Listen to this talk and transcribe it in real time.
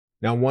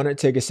Now, I want to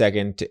take a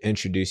second to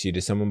introduce you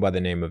to someone by the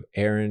name of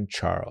Aaron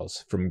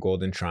Charles from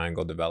Golden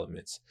Triangle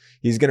Developments.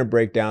 He's going to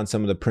break down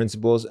some of the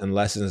principles and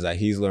lessons that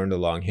he's learned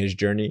along his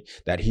journey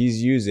that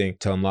he's using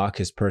to unlock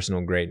his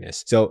personal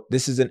greatness. So,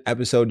 this is an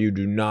episode you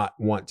do not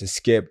want to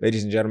skip.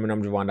 Ladies and gentlemen,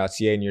 I'm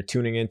Javon.ca, and you're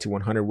tuning in to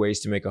 100 Ways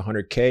to Make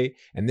 100K,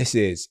 and this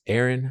is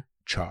Aaron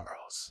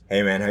Charles.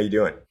 Hey, man, how you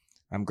doing?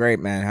 I'm great,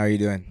 man. How are you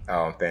doing?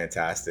 Oh, I'm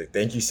fantastic.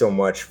 Thank you so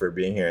much for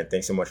being here, and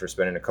thanks so much for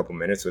spending a couple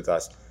minutes with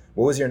us.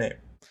 What was your name?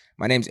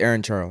 My name's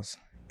Aaron Charles.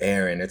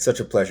 Aaron, it's such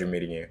a pleasure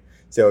meeting you.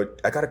 So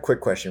I got a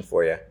quick question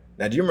for you.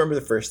 Now, do you remember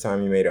the first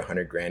time you made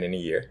 100 grand in a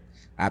year?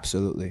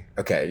 Absolutely.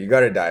 Okay, you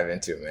got to dive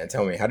into it, man.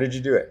 Tell me, how did you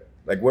do it?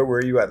 Like, where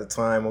were you at the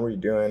time? What were you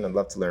doing? I'd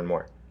love to learn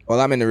more.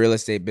 Well, I'm in the real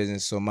estate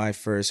business, so my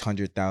first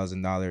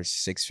 $100,000,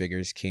 six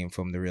figures, came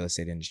from the real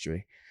estate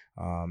industry.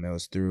 It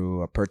was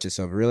through a purchase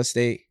of real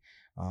estate,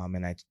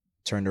 and I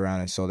turned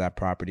around and sold that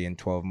property in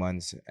 12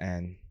 months,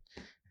 and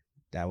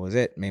that was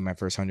it. Made my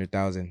first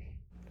 100,000.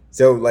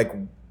 So, like,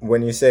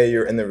 when you say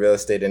you're in the real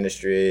estate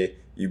industry,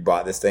 you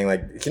bought this thing,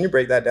 like, can you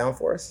break that down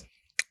for us?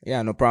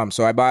 Yeah, no problem.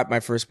 So I bought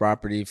my first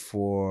property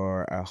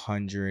for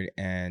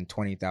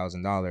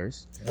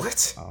 $120,000.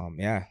 What?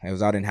 Yeah, it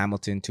was out in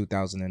Hamilton,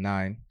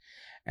 2009.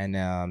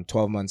 And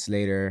 12 months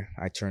later,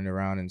 I turned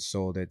around and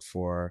sold it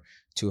for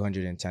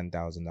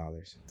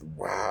 $210,000.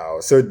 Wow.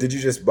 So did you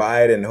just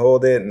buy it and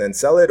hold it and then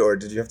sell it, or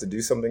did you have to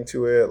do something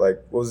to it?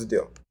 Like, what was the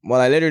deal? Well,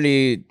 I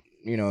literally,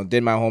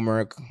 did my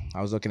homework.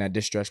 I was looking at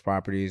distressed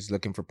properties,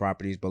 looking for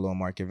properties below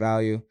market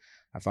value.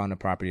 I found a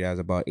property that was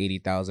about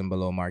 $80,000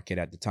 below market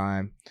at the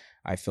time.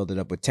 I filled it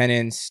up with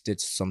tenants,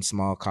 did some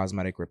small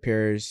cosmetic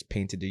repairs,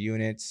 painted the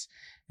units,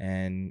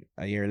 and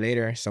a year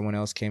later, someone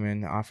else came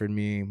in, offered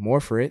me more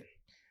for it,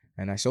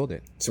 and I sold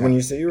it. So when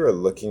you say you were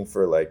looking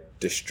for like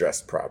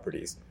distressed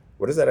properties,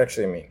 what does that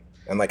actually mean?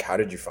 And like, how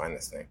did you find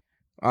this thing?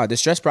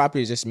 Distressed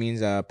properties just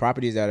means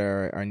properties that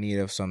are in need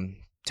of some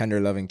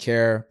tender loving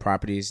care,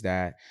 properties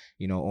that,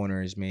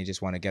 owners may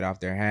just want to get off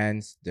their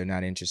hands. They're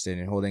not interested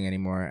in holding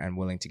anymore and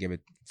willing to give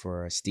it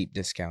for a steep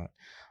discount.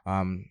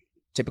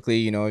 Typically,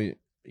 you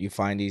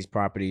find these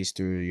properties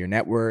through your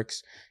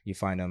networks, you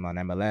find them on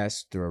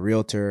MLS, through a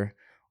realtor,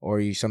 or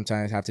you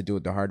sometimes have to do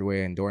it the hard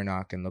way and door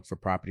knock and look for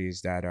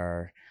properties that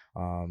are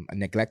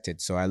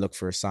neglected. So I look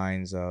for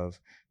signs of,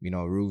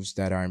 roofs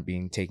that aren't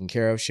being taken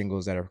care of,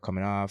 shingles that are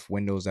coming off,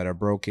 windows that are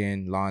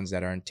broken, lawns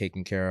that aren't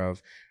taken care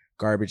of,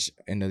 garbage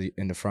in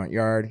the front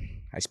yard.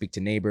 I speak to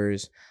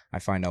neighbors. I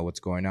find out what's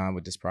going on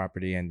with this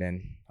property, and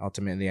then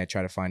ultimately I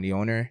try to find the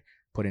owner,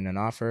 put in an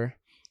offer,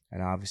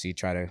 and obviously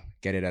try to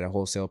get it at a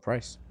wholesale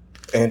price.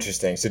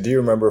 Interesting. So do you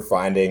remember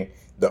finding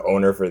the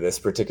owner for this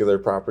particular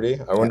property?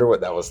 I wonder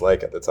what that was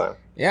like at the time.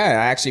 Yeah,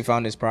 I actually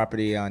found this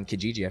property on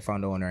Kijiji. I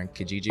found the owner on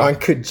Kijiji. On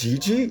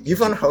Kijiji? You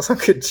found a house on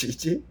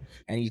Kijiji?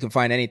 And you can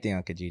find anything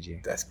on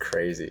Kijiji. That's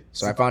crazy.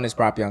 So I found this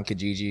property on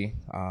Kijiji.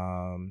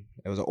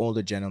 It was an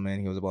older gentleman.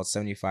 He was about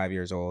 75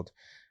 years old.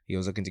 He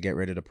was looking to get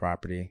rid of the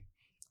property.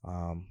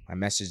 I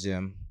messaged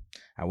him.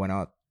 I went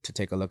out to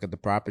take a look at the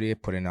property,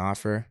 put in an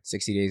offer.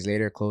 60 days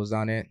later, closed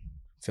on it,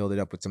 filled it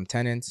up with some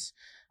tenants.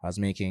 I was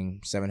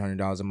making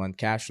 $700 a month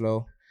cash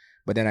flow.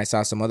 But then I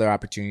saw some other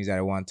opportunities that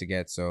I wanted to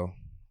get. So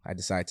I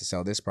decided to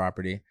sell this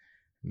property,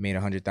 made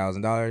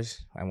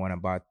 $100,000. I went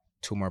and bought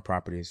 2 more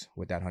properties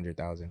with that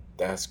 $100,000.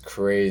 That's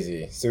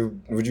crazy. So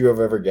would you have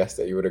ever guessed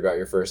that you would have got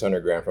your first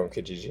 100 grand from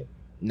Kijiji?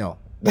 No.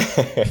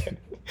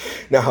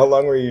 Now, how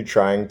long were you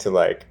trying to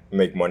like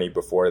make money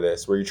before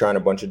this? Were you trying a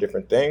bunch of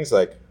different things?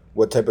 Like,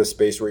 what type of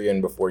space were you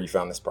in before you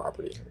found this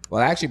property?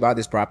 Well, I actually bought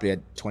this property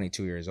at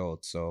 22 years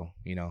old. So,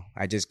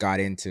 I just got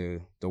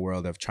into the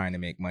world of trying to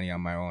make money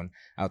on my own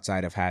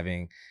outside of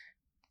having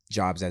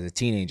jobs as a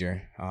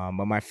teenager.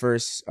 But my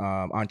first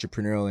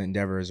entrepreneurial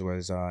endeavors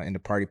was in the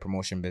party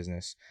promotion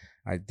business.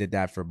 I did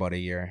that for about a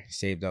year,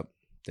 saved up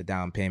the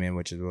down payment,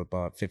 which is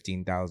about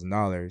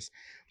 $15,000.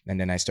 And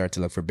then I started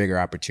to look for bigger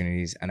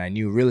opportunities. And I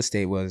knew real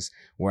estate was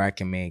where I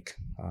can make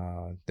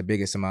the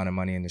biggest amount of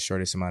money in the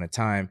shortest amount of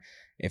time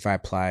if I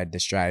applied the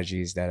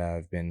strategies that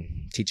I've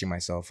been teaching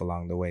myself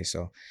along the way.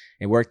 So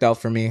it worked out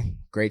for me.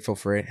 Grateful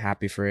for it,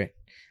 happy for it.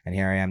 And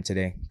here I am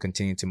today,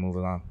 continue to move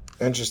along.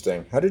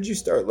 Interesting. How did you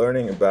start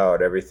learning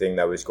about everything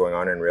that was going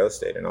on in real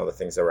estate and all the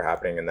things that were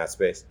happening in that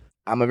space?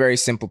 I'm a very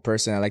simple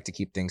person. I like to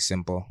keep things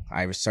simple.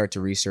 I start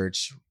to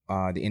research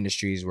the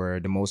industries where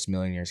the most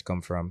millionaires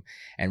come from.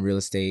 And real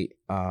estate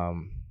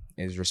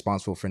is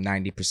responsible for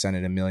 90%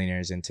 of the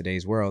millionaires in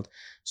today's world.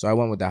 So I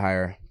went with the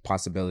higher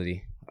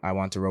possibility. I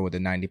want to roll with the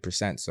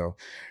 90%. So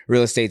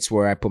real estate's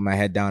where I put my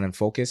head down and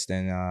focused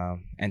and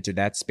entered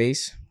that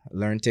space,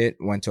 learned it,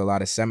 went to a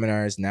lot of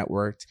seminars,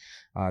 networked,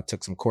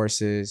 took some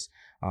courses.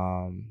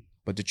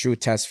 But the true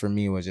test for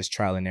me was just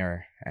trial and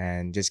error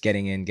and just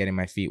getting in, getting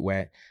my feet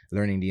wet,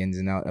 learning the ins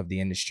and outs of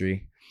the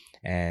industry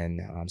and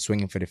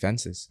swinging for the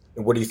fences.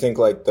 What do you think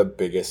like the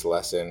biggest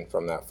lesson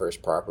from that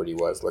first property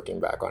was looking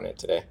back on it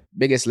today?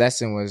 Biggest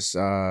lesson was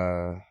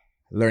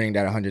learning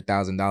that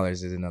 $100,000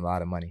 isn't a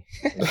lot of money.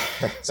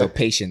 So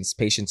patience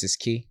is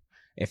key.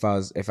 If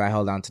I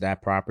held on to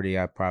that property,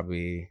 I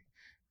probably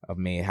I've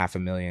made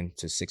 $500,000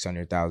 to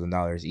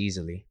 $600,000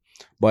 easily.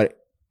 But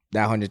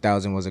that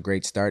 100,000 was a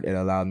great start. It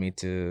allowed me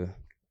to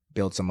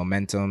build some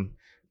momentum,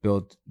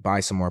 buy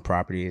some more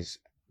properties,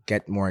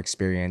 get more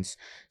experience.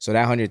 So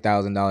that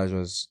 $100,000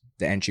 was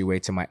the entryway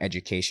to my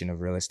education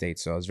of real estate.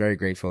 So I was very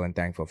grateful and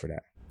thankful for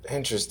that.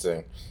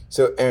 Interesting.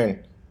 So,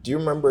 Aaron, do you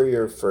remember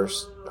your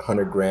first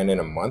 100 grand in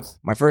a month?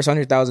 My first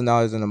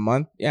 $100,000 in a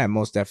month? Yeah,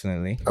 most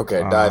definitely.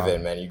 Okay, dive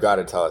in, man. You got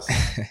to tell us.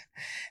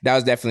 That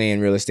was definitely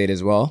in real estate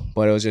as well,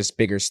 but it was just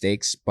bigger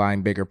stakes,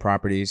 buying bigger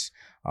properties,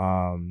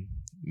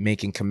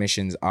 making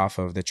commissions off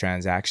of the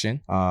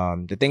transaction.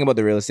 The thing about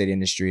the real estate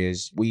industry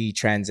is we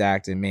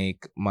transact and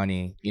make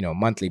money,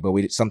 monthly, but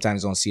we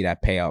sometimes don't see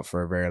that payout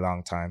for a very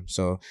long time.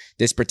 So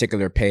this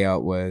particular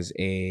payout was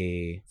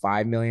a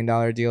 $5 million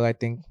deal. I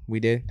think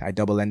we did. I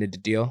double-ended the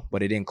deal,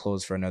 but it didn't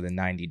close for another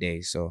 90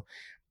 days. So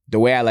the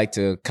way I like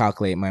to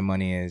calculate my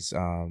money is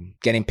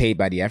getting paid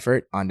by the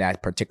effort on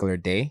that particular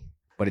day,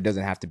 but it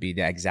doesn't have to be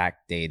the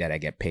exact day that I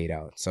get paid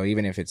out. So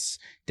even if it's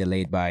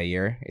delayed by a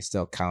year, it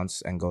still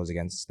counts and goes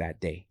against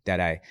that day that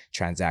I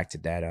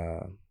transacted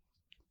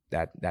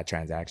that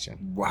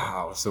transaction.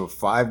 Wow. So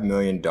 $5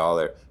 million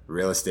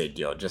real estate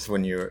deal, just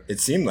when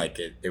it seemed like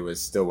it was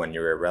still when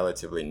you were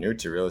relatively new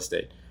to real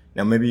estate.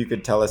 Now, maybe you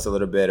could tell us a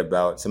little bit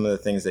about some of the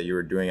things that you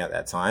were doing at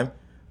that time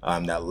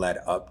that led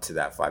up to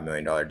that $5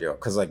 million deal.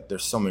 Because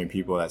there's so many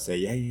people that say,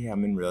 yeah,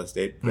 I'm in real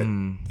estate, but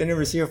they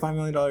never see a $5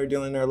 million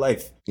deal in their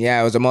life. Yeah,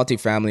 it was a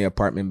multifamily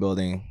apartment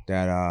building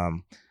that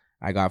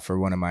I got for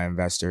one of my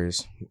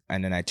investors.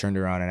 And then I turned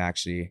around and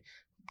actually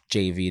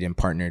JV'd and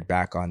partnered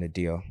back on the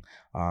deal.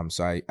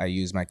 So I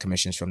used my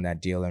commissions from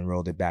that deal and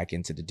rolled it back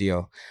into the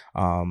deal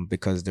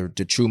because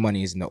the true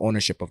money is in the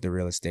ownership of the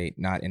real estate,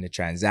 not in the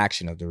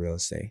transaction of the real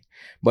estate.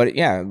 But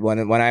yeah,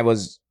 when I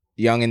was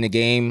young in the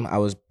game, I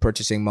was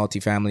purchasing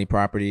multifamily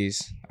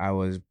properties. I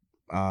was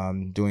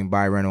doing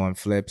buy, rental, and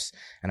flips,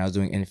 and I was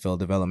doing infill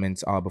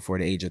developments all before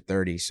the age of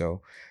 30.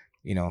 So,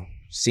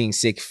 seeing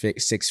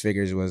six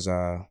figures was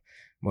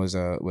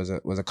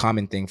a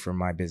common thing for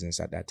my business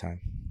at that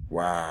time.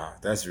 Wow,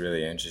 that's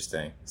really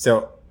interesting.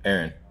 So,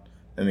 Aaron,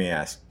 let me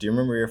ask, do you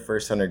remember your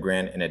first 100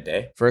 grand in a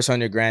day? First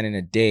 100 grand in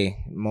a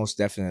day, most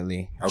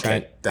definitely.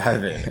 Okay,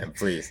 dive in,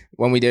 please.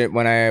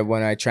 When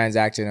I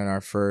transacted on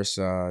our first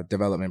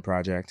development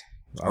project,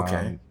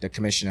 the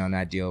commission on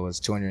that deal was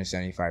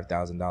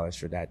 $275,000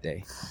 for that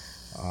day.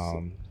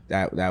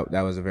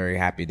 That was a very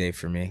happy day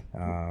for me.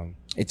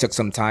 It took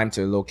some time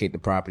to locate the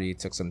property. It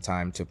took some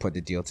time to put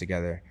the deal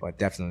together, but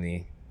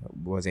definitely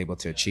was able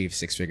to achieve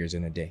 6 figures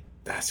in a day.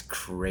 That's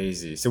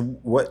crazy. So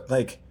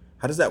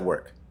how does that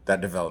work? That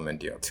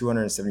development deal,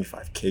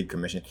 $275K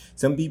commission.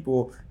 Some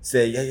people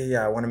say,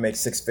 yeah, I want to make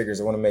 6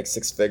 figures. I want to make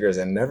 6 figures,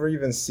 and never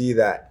even see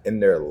that in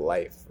their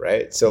life,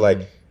 right? So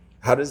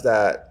how does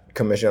that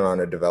commission on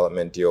a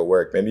development deal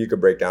work? Maybe you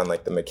could break down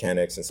the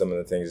mechanics and some of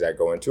the things that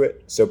go into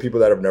it, so people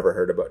that have never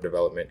heard about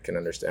development can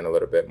understand a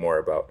little bit more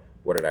about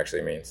what it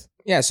actually means.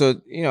 Yeah, so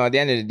at the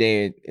end of the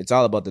day, it's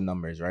all about the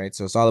numbers, right?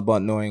 So it's all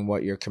about knowing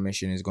what your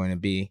commission is going to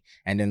be,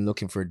 and then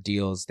looking for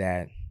deals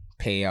that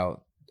pay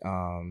out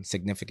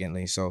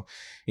significantly. So,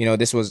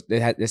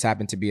 this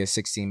happened to be a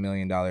 $16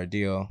 million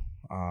deal.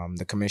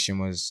 The commission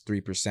was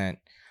 3%.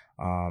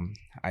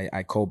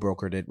 I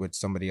co-brokered it with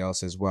somebody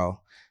else as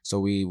well. So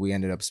we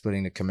ended up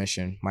splitting the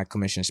commission. My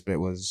commission split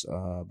was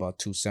about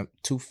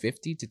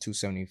 250 to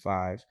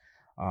 275.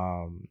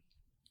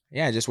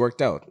 It just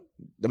worked out.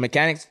 The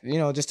mechanics,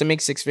 just to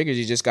make 6 figures,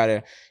 you just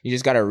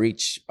gotta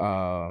reach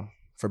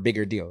for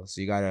bigger deals.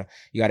 You gotta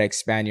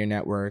expand your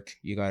network.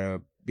 You gotta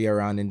be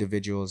around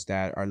individuals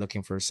that are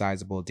looking for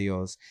sizable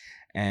deals,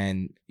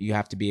 and you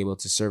have to be able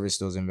to service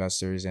those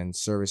investors and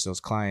service those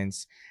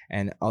clients.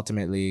 And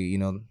ultimately,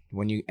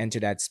 when you enter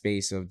that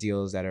space of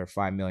deals that are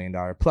 $5 million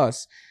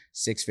plus,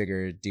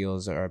 6-figure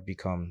deals are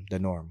become the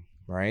norm,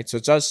 right? So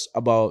it's just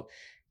about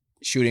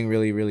shooting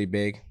really, really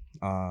big,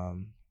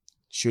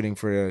 shooting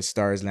for the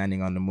stars,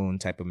 landing on the moon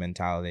type of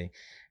mentality.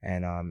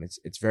 And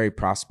it's very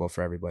possible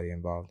for everybody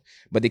involved.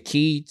 But the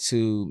key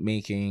to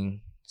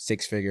making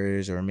 6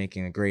 figures or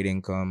making a great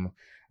income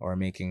or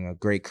making a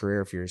great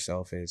career for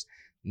yourself is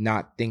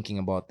not thinking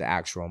about the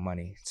actual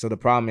money. So the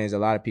problem is a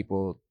lot of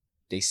people,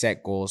 they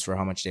set goals for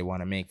how much they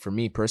want to make. For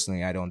me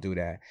personally, I don't do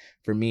that.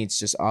 For me, it's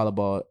just all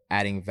about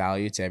adding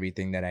value to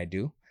everything that I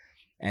do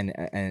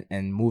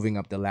and moving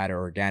up the ladder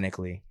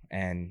organically.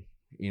 And,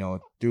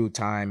 through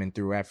time and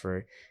through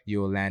effort,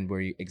 you will land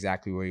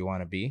exactly where you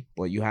want to be.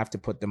 But you have to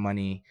put the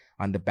money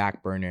on the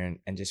back burner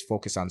and just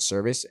focus on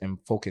service and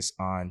focus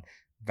on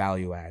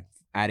value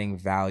adding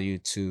value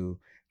to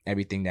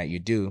everything that you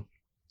do.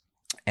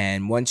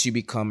 And once you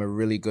become a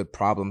really good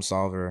problem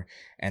solver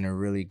and a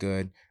really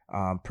good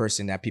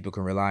person that people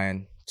can rely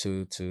on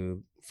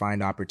to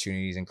find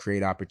opportunities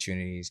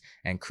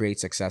and create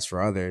success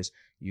for others,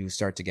 you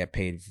start to get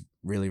paid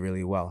really,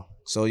 really well.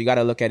 So you got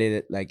to look at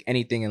it like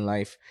anything in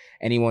life.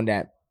 Anyone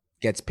that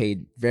gets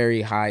paid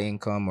very high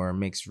income or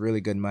makes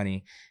really good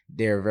money,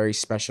 they're very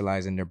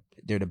specialized and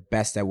they're the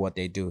best at what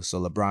they do.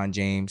 So LeBron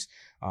James,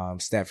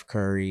 Steph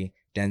Curry,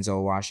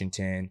 Denzel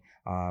Washington,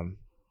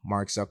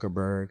 Mark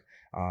Zuckerberg,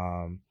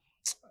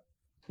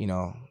 you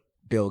know,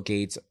 Bill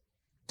Gates,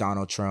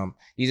 Donald Trump.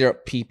 These are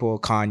people,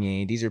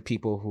 Kanye, these are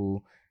people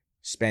who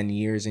spend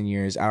years and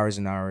years, hours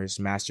and hours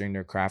mastering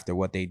their craft or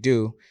what they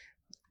do,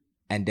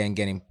 and then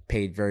getting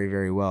paid very,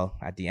 very well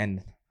at the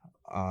end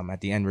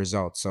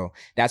result. So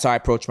that's how I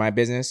approach my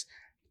business.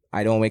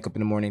 I don't wake up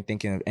in the morning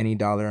thinking of any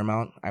dollar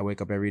amount. I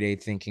wake up every day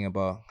thinking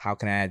about how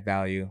can I add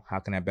value? How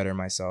can I better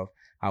myself?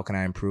 How can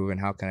I improve? And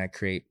how can I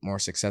create more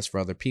success for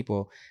other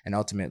people? And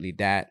ultimately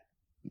that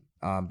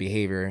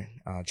behavior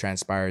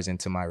transpires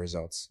into my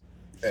results.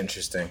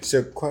 Interesting.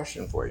 So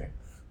question for you.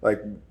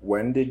 Like,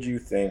 when did you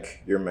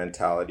think your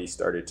mentality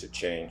started to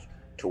change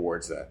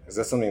towards that? Is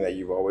that something that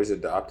you've always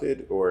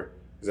adopted, or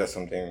is that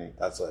something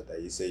that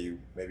you say you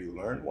maybe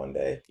learned one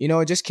day? You know,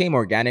 it just came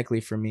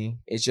organically for me.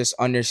 It's just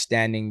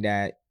understanding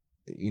that,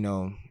 you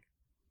know,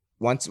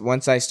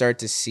 once I start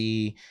to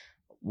see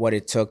what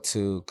it took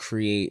to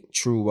create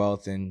true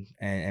wealth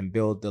and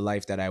build the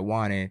life that I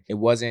wanted, it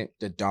wasn't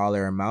the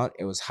dollar amount.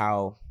 It was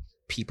how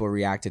people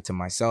reacted to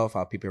myself,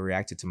 how people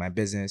reacted to my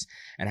business,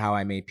 and how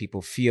I made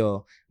people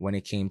feel when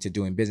it came to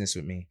doing business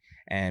with me.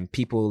 And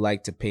people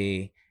like to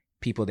pay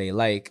people they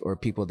like or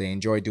people they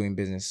enjoy doing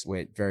business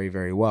with very,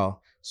 very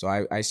well. So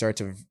I started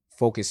to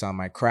focus on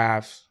my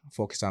craft,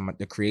 focus on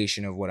the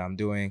creation of what I'm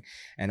doing,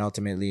 and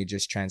ultimately it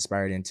just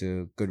transpired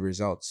into good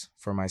results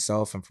for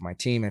myself and for my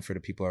team and for the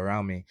people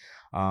around me.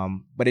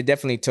 But it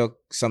definitely took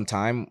some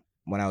time.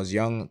 When I was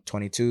young,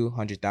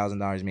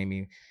 $100,000 made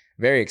me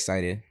very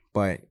excited.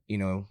 But, you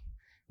know,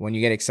 when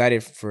you get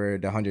excited for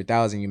the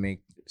 100,000, you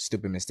make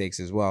stupid mistakes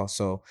as well.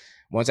 So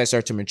once I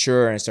start to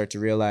mature and start to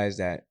realize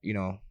that, you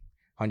know,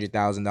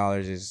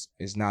 $100,000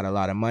 is not a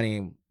lot of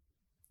money,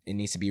 it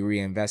needs to be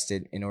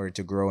reinvested in order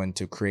to grow and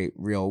to create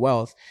real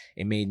wealth.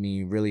 It made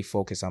me really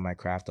focus on my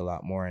craft a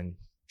lot more and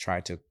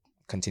try to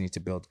continue to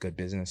build good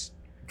business.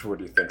 What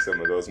do you think some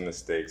of those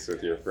mistakes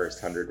with your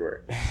first 100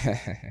 were?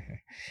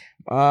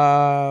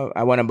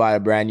 I went and bought a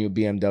brand new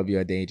BMW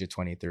at the age of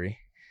 23.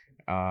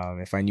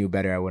 If I knew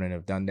better, I wouldn't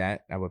have done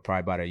that. I would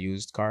probably buy a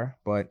used car.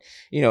 But,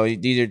 you know,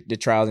 these are the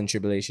trials and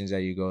tribulations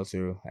that you go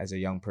through as a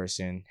young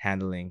person,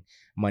 handling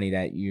money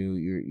that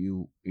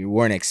you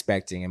weren't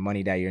expecting and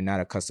money that you're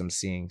not accustomed to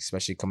seeing,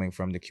 especially coming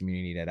from the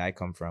community that I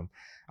come from.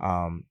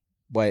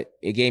 But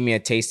it gave me a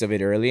taste of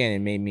it early, and it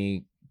made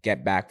me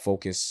get back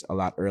focused a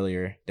lot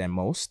earlier than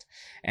most.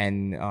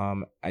 And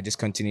I just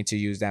continued to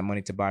use that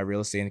money to buy real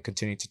estate and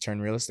continue to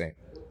turn real estate.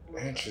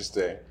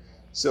 Interesting.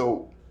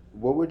 So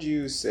what would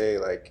you say,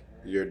 like,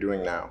 you're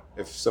doing now?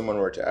 If someone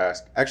were to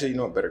ask, actually, you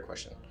know what, better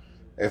question.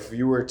 If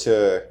you were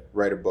to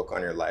write a book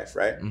on your life,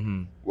 right?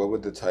 Mm-hmm. What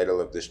would the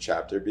title of this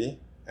chapter be?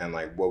 And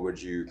like, what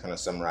would you kind of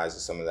summarize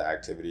as some of the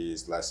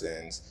activities,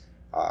 lessons,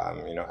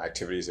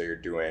 activities that you're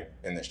doing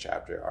in this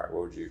chapter are?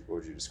 What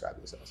would you describe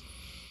this as?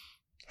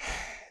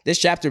 This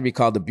chapter would be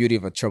called The Beauty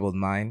of a Troubled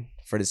Mind,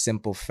 for the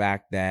simple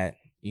fact that,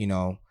 you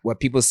know, what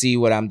people see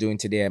what I'm doing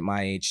today at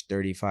my age,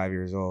 35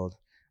 years old,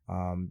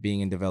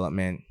 being in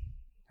development,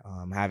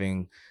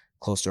 having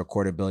close to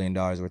 $250 million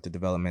worth of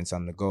developments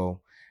on the go.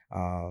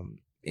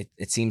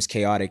 It seems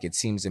chaotic. It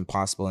seems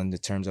impossible in the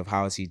terms of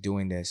how is he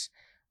doing this.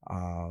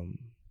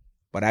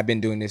 But I've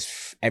been doing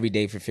this every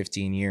day for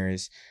 15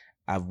 years.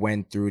 I've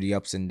went through the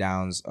ups and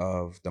downs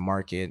of the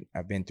market.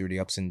 I've been through the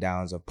ups and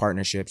downs of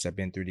partnerships. I've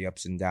been through the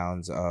ups and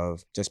downs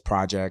of just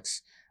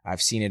projects.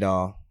 I've seen it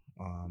all.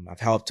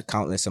 I've helped a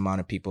countless amount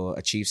of people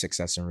achieve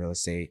success in real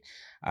estate.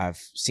 I've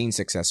seen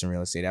success in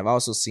real estate. I've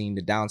also seen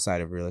the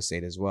downside of real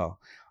estate as well.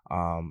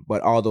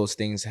 But all those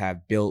things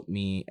have built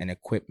me and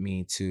equipped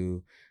me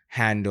to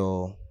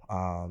handle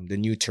the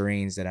new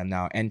terrains that I'm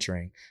now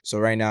entering. So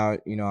right now,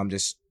 you know, I'm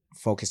just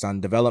focused on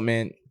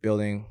development,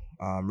 building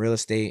real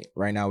estate.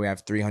 Right now we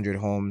have 300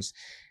 homes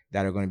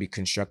that are going to be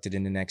constructed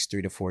in the next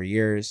 3 to 4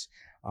 years.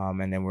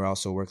 And then we're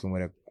also working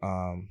with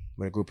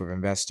a group of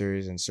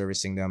investors and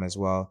servicing them as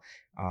well,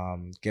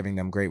 giving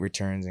them great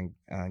returns and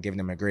giving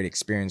them a great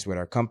experience with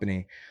our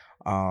company.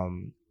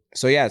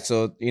 So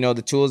you know,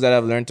 the tools that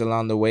I've learned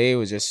along the way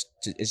is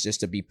just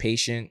to be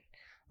patient,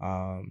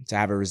 to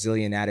have a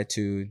resilient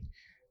attitude,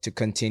 to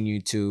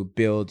continue to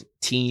build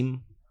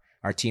team.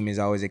 Our team is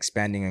always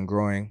expanding and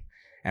growing.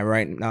 And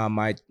right now,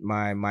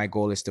 my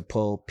goal is to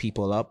pull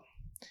people up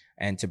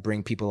and to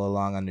bring people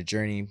along on the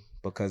journey,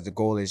 because the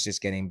goal is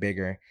just getting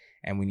bigger.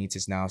 And we need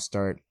to now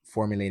start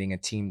formulating a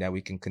team that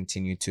we can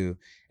continue to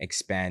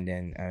expand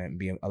and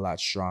be a lot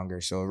stronger.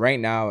 So right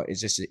now,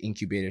 it's just an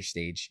incubator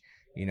stage.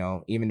 You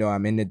know, even though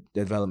I'm in the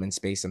development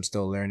space, I'm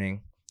still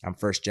learning. I'm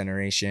first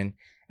generation,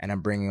 and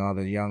I'm bringing all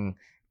the young,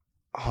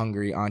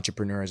 hungry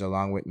entrepreneurs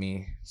along with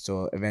me.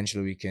 So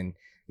eventually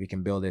we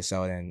can build this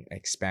out and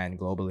expand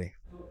globally.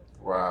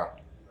 Wow.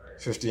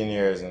 15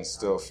 years and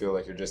still feel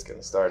like you're just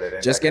getting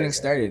started. Just getting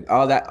started.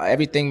 All that,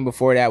 everything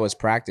before that was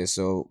practice.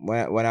 So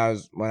when I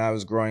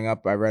was growing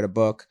up, I read a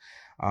book.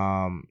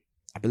 I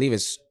believe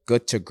it's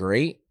Good to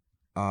Great,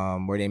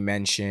 where they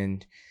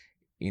mentioned,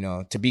 you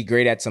know, to be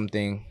great at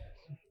something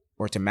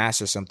or to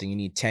master something, you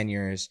need 10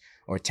 years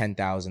or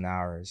 10,000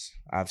 hours.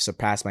 I've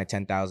surpassed my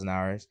 10,000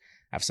 hours.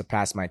 I've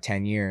surpassed my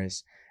 10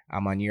 years.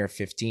 I'm on year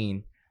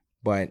 15.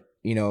 But,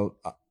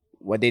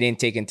 what they didn't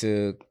take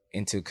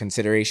into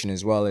consideration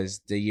as well is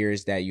the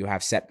years that you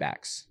have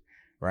setbacks,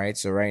 right?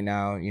 So right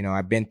now,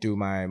 I've been through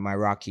my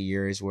rocky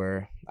years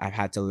where I've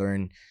had to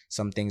learn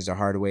some things the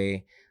hard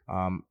way.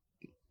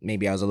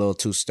 Maybe I was a little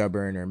too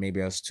stubborn, or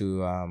maybe I was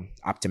too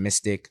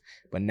optimistic.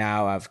 But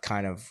now I've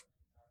kind of,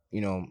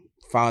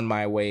 found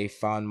my way,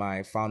 found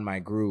my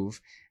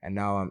groove, and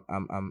now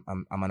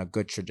I'm on a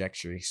good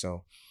trajectory.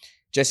 So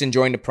just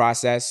enjoying the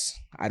process.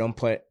 I don't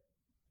put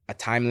a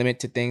time limit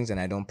to things, and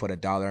I don't put a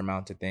dollar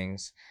amount to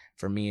things.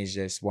 For me, it's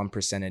just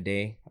 1% a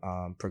day,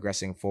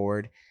 progressing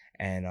forward,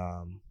 and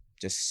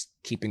just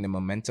keeping the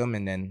momentum,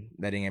 and then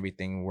letting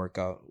everything work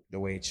out the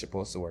way it's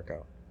supposed to work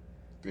out.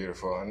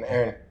 Beautiful. And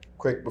Aaron,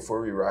 quick before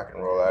we rock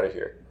and roll out of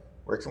here,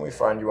 where can we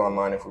find you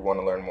online if we want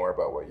to learn more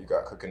about what you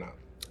got cooking up?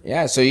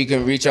 Yeah, so you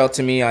can reach out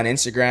to me on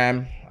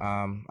Instagram.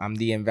 I'm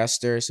The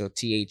Investor, so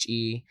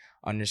THE_investor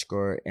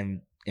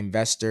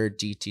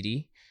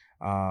GTD.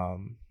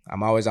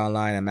 I'm always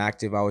online. I'm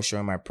active, always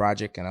showing my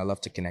project, and I love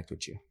to connect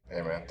with you.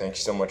 Hey, man, thank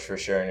you so much for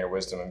sharing your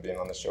wisdom and being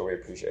on the show. We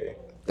appreciate you.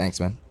 Thanks,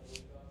 man.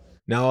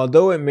 Now,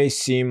 although it may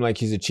seem like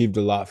he's achieved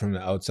a lot from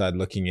the outside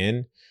looking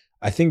in,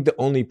 I think the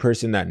only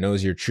person that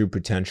knows your true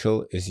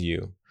potential is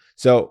you.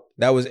 So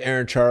that was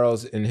Aaron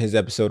Charles in his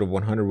episode of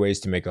 100 Ways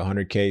to Make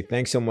 100K.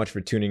 Thanks so much for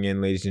tuning in,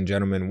 ladies and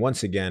gentlemen.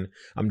 Once again,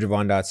 I'm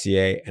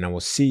Javon.ca, and I will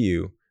see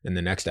you in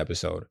the next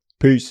episode.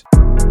 Peace.